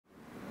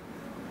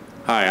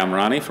Hi, I'm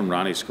Ronnie from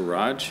Ronnie's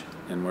Garage,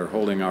 and we're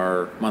holding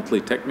our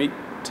monthly tech meet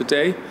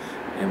today,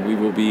 and we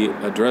will be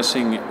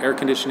addressing air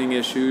conditioning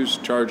issues,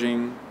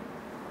 charging,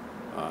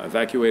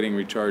 evacuating,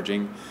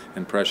 recharging,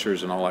 and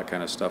pressures and all that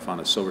kind of stuff on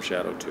a Silver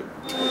Shadow 2.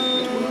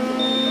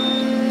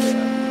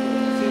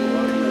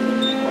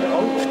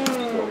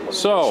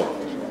 So,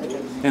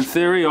 in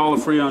theory, all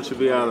the Freon should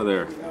be out of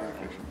there.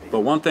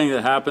 But one thing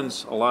that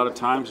happens a lot of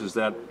times is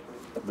that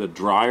the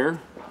dryer,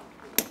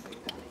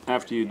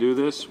 after you do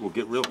this, will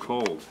get real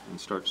cold and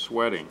start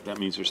sweating. That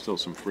means there's still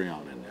some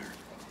Freon in there.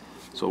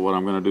 So what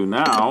I'm going to do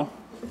now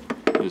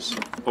is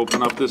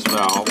open up this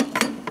valve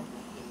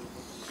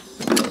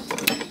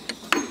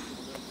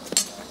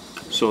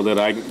so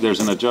that there's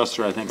an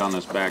adjuster, I think, on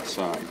this back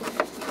side.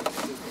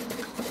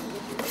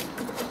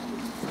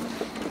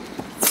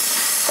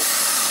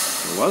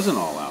 It wasn't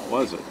all out,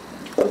 was it?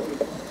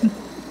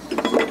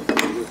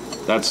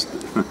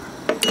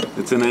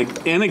 It's an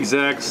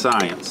inexact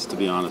science, to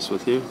be honest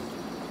with you.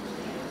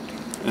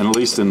 And at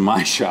least in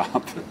my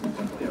shop.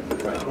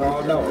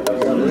 Well, no, you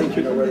gotta let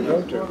you know where to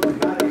go to.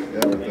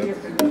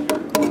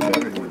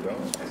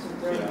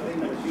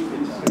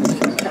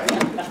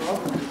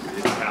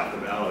 Half the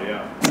valve,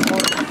 yeah.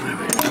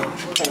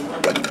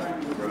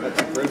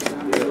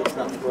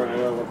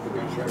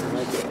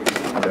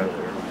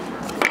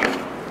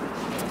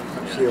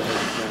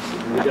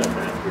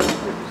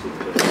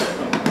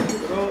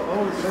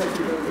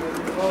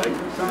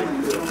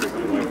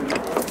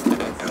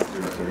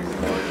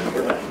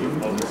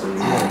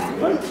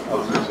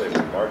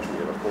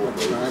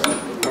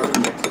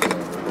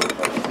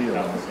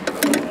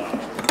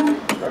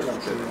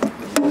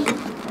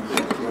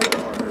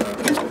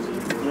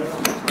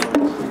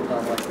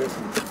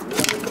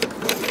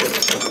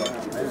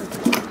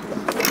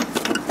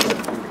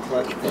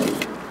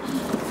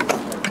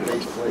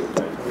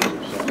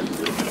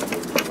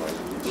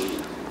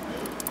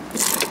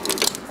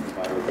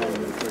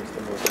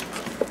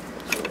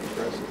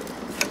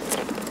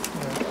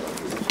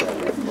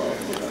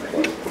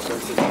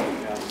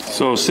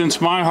 So since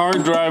my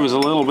hard drive is a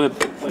little bit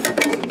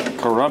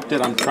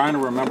corrupted, I'm trying to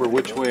remember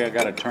which way I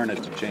got to turn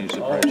it to change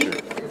the pressure.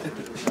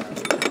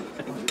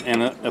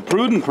 And a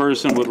prudent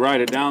person would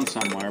write it down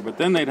somewhere, but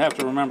then they'd have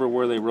to remember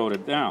where they wrote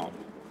it down.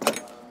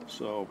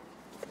 So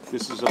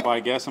this is a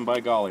by guess and by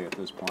golly at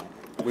this point.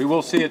 We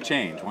will see it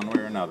change one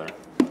way or another.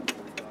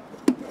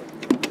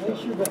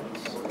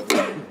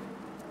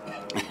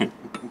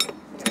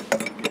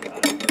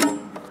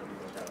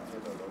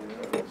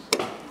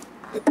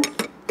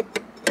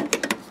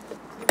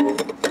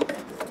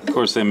 Of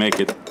course, they make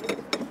it a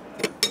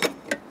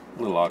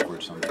little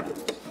awkward sometimes.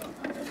 Look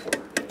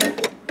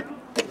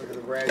at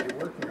the brand you're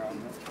working on.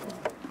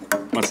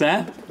 What's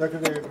that? Look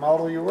at the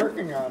model you're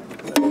working on.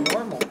 That's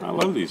normal. I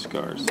love these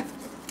cars.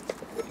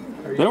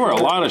 There were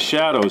a lot of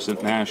shadows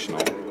at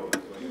National.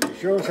 You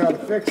show us how to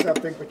fix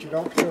something, but you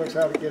don't show us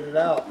how to get it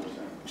out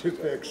to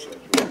fix.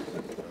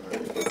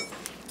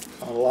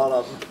 A lot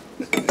of them.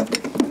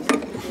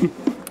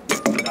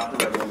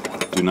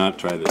 Do not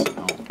try this at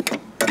home.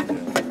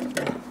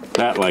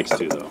 Pat likes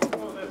to, though.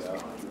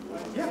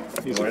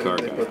 He's a car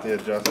guy. Why didn't they put the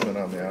adjustment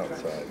on the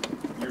outside?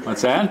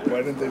 What's that?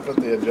 Why didn't they put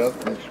the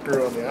adjustment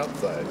screw on the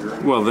outside?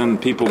 Well, then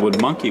people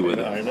would monkey with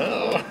it. I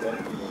know.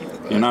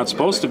 You're not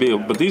supposed to be,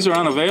 but these are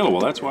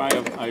unavailable. That's why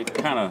I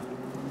kind of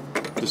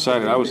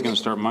decided I was going to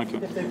start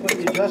monkeying. If they put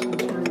the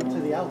adjustment screw to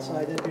the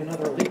outside, that'd be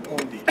another leak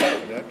point.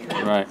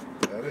 Right.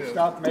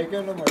 Stop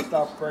making them or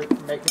stop making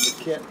the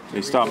kit?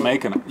 They stopped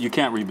making them. You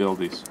can't rebuild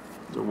these.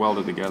 They're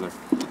welded together.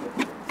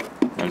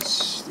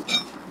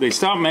 They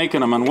stopped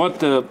making them, and what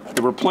the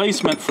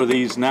replacement for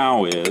these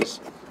now is,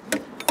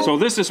 so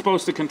this is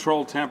supposed to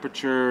control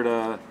temperature,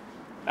 to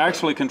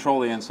actually control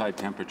the inside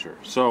temperature.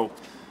 So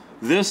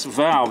this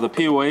valve, the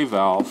POA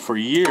valve, for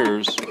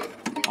years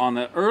on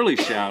the early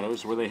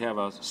Shadows where they have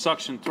a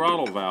suction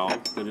throttle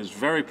valve that is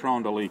very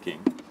prone to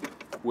leaking,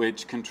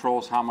 which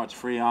controls how much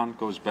Freon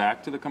goes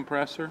back to the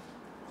compressor.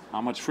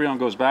 How much Freon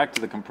goes back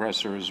to the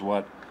compressor is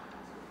what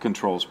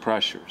controls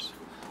pressures.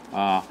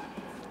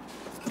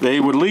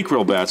 They would leak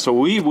real bad, so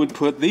we would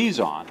put these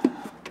on.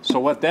 So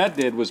what that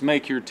did was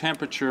make your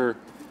temperature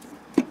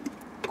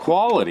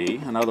quality,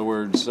 in other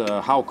words,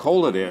 how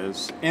cold it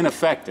is,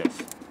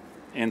 ineffective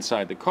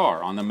inside the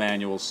car on the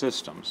manual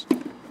systems.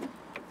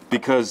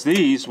 Because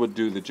these would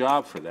do the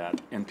job for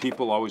that, and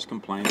people always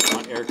complain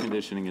that air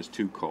conditioning is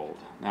too cold.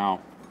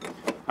 Now,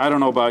 I don't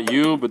know about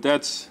you, but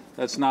that's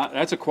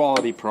a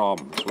quality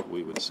problem, is what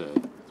we would say.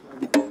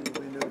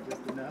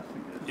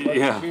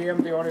 Yeah. Was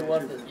GM the only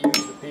one that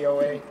used the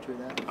POA?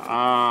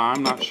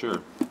 I'm not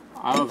sure.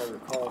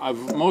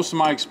 Most of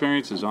my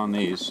experience is on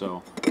these,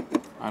 so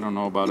I don't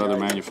know about other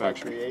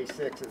manufacturers. The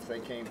A6s they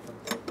came from.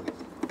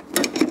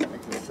 I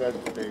think they said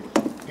the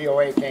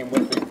POA came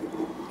with the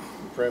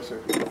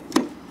compressor.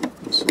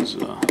 This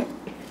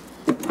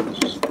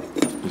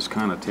is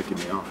kind of ticking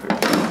me off here.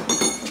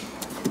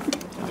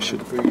 I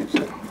should.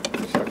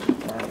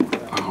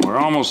 Oh, we're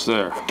almost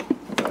there.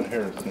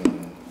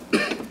 Harrison.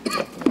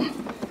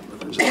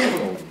 There's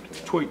a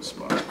tweet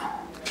spot.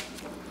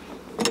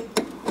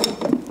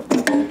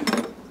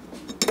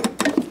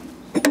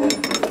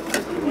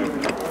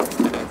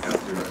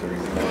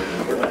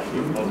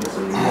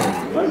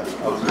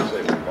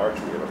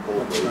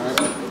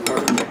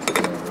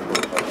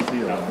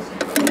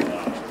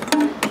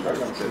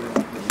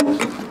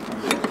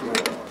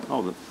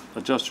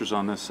 adjusters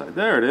on this side.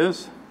 There it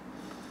is.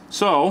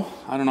 So,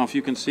 I don't know if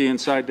you can see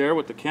inside there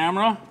with the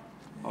camera.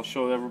 I'll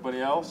show everybody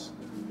else.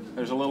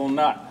 There's a little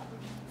nut.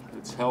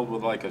 It's held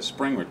with like a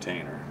spring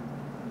retainer.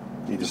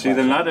 You see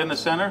the nut in the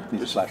center?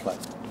 Need a flashlight.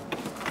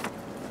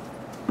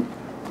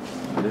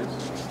 It is.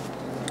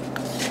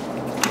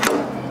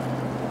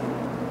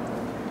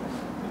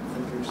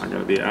 I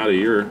gotta be out of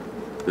your.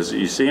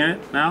 You seeing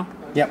it now?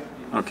 Yep.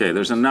 Okay,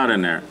 there's a nut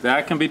in there.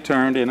 That can be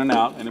turned in and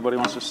out. Anybody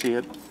wants to see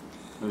it?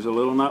 There's a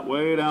little nut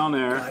way down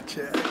there.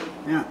 Gotcha.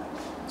 Yeah.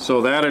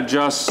 So that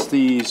adjusts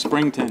the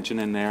spring tension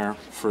in there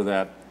for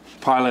that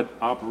pilot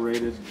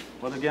operated,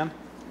 what again?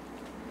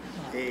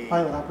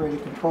 Pilot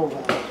operated control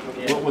valve.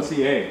 Yeah. What was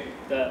the A?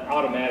 The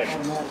automatic.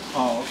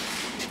 Oh,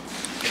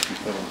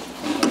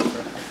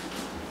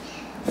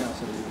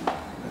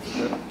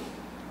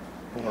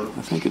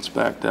 I think it's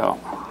backed out.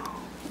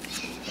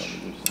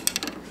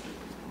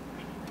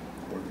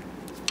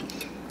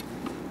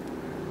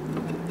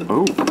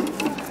 Oh.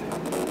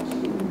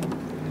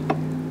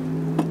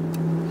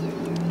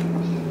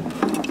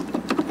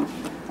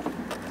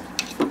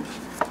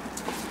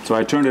 So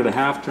I turned it a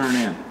half turn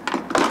in.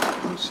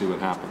 Let's see what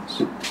happens.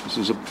 This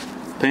is a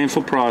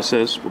painful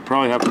process. We'll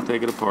probably have to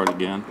take it apart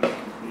again.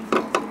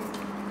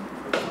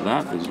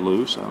 That is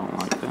loose. I don't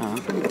like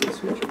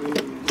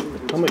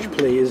that. How much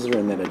play is there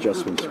in that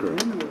adjustment screw?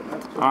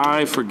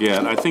 I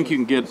forget. I think you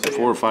can get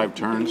 4 or 5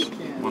 turns,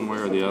 one way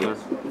or the other.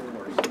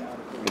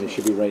 And it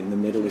should be right in the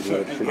middle is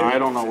where it should be. I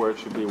don't know where it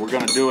should be. We're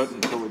going to do it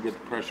until we get the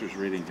pressures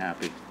reading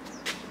happy.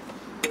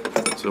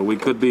 So we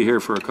could be here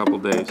for a couple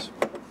days.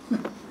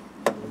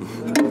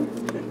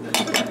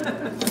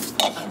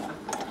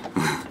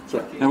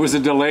 There was a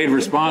delayed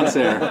response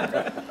there.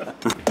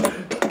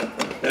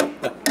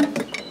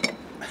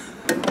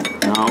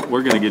 No,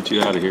 we're going to get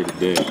you out of here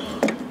today.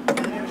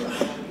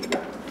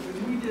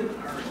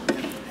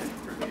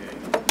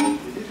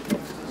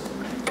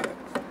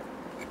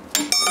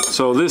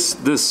 So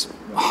this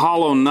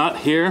hollow nut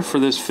here for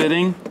this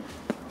fitting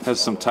has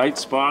some tight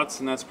spots,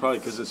 and that's probably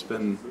because it's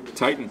been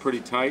tightened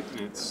pretty tight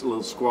and it's a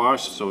little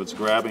squashed, so it's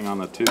grabbing on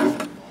the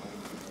tube.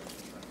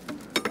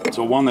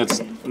 So one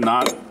that's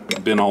not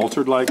been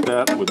altered like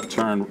that would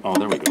turn, oh,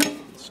 there we go.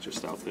 It's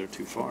just out there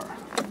too far.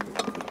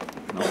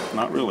 No,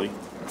 not really.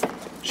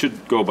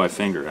 Should go by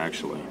finger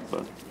actually,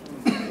 but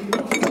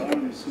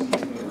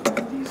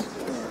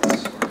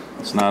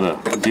it's not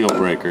a deal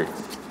breaker.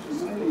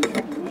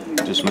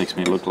 It just makes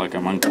me look like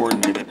I'm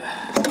uncoordinated.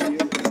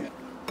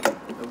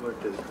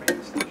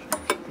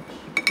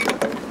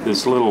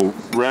 This little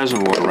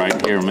reservoir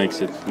right here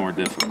makes it more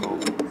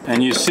difficult.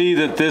 And you see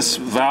that this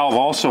valve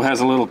also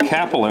has a little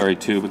capillary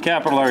tube. A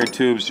capillary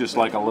tube is just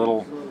like a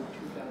little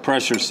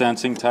pressure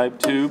sensing type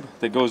tube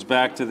that goes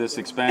back to this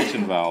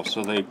expansion valve.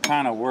 So they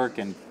kind of work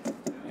in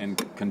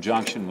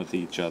conjunction with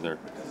each other.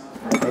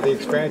 Are the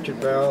expansion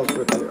valves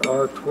with the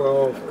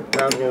R12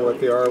 compatible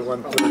with the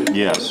R130?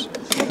 Yes.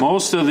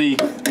 Most of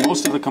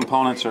the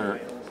components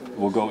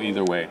will go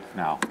either way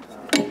now.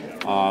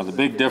 The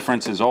big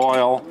difference is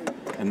oil.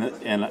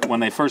 And when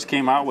they first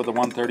came out with the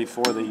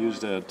 134, they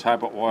used a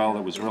type of oil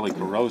that was really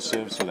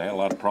corrosive, so they had a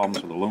lot of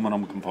problems with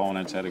aluminum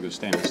components, had to go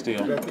stainless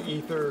steel. Is that the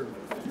ether?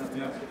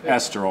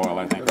 Ester oil,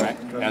 I think, right?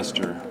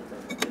 Ester.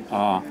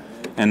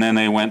 And then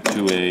they went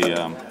to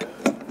a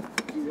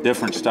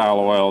different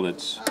style oil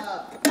that's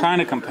kind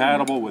of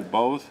compatible with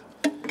both.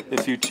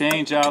 If you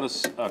change out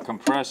a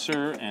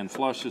compressor and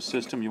flush the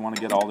system, you want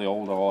to get all the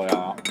old oil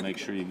out and make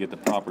sure you get the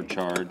proper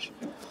charge.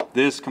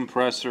 This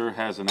compressor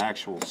has an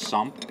actual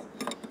sump.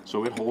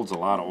 So it holds a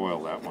lot of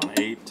oil, that one.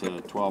 8 to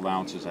 12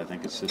 ounces, I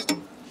think, is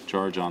system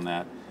charge on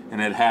that.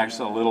 And it has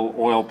a little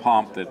oil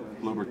pump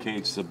that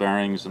lubricates the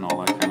bearings and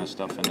all that kind of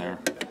stuff in there.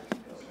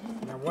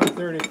 Now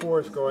 134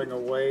 is going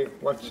away.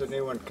 What's the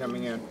new one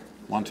coming in?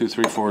 1, 2,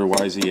 3, 4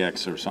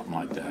 YZX or something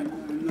like that.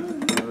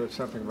 There's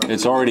something about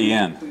It's already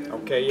in.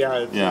 Okay, yeah,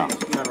 it's Yeah.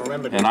 kind of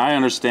limited. And I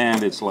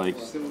understand it's like,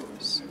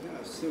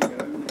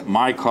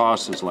 my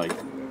cost is like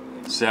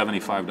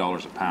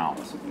 $75 a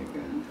pound.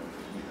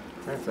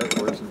 That's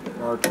worse than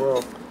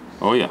R12.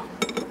 Oh yeah,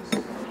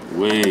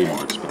 way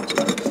more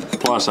expensive.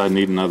 Plus I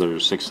need another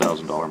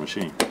 $6,000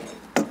 machine.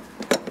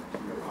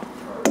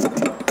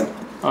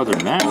 Other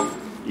than that,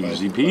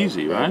 easy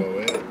peasy, right?